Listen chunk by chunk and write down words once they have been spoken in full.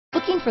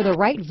Looking for the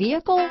right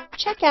vehicle?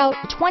 Check out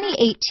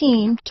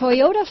 2018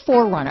 Toyota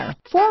 4Runner.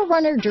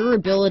 4Runner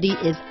durability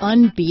is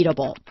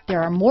unbeatable.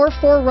 There are more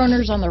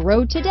 4Runners on the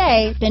road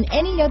today than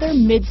any other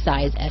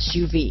midsize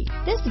SUV.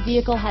 This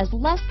vehicle has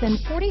less than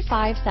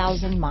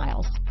 45,000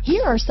 miles.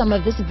 Here are some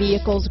of this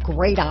vehicle's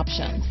great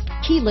options: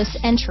 keyless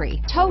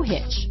entry, tow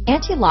hitch,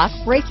 anti-lock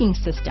braking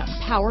system,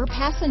 power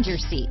passenger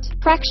seat,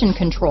 traction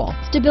control,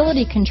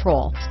 stability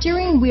control,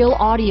 steering wheel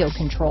audio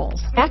controls,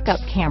 backup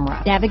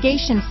camera,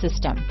 navigation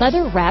system,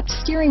 leather-wrapped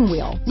steering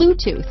wheel,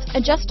 Bluetooth,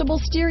 adjustable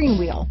steering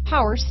wheel,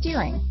 power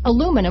steering,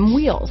 aluminum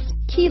wheels,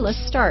 keyless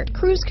start,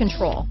 cruise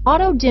control,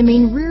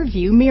 auto-dimming rear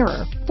view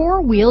mirror,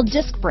 four-wheel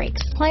disc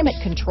brakes,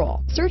 climate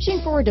control.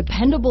 Searching for a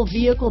dependable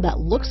vehicle that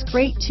looks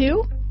great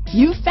too?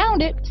 You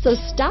found it, so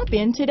stop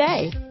in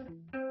today.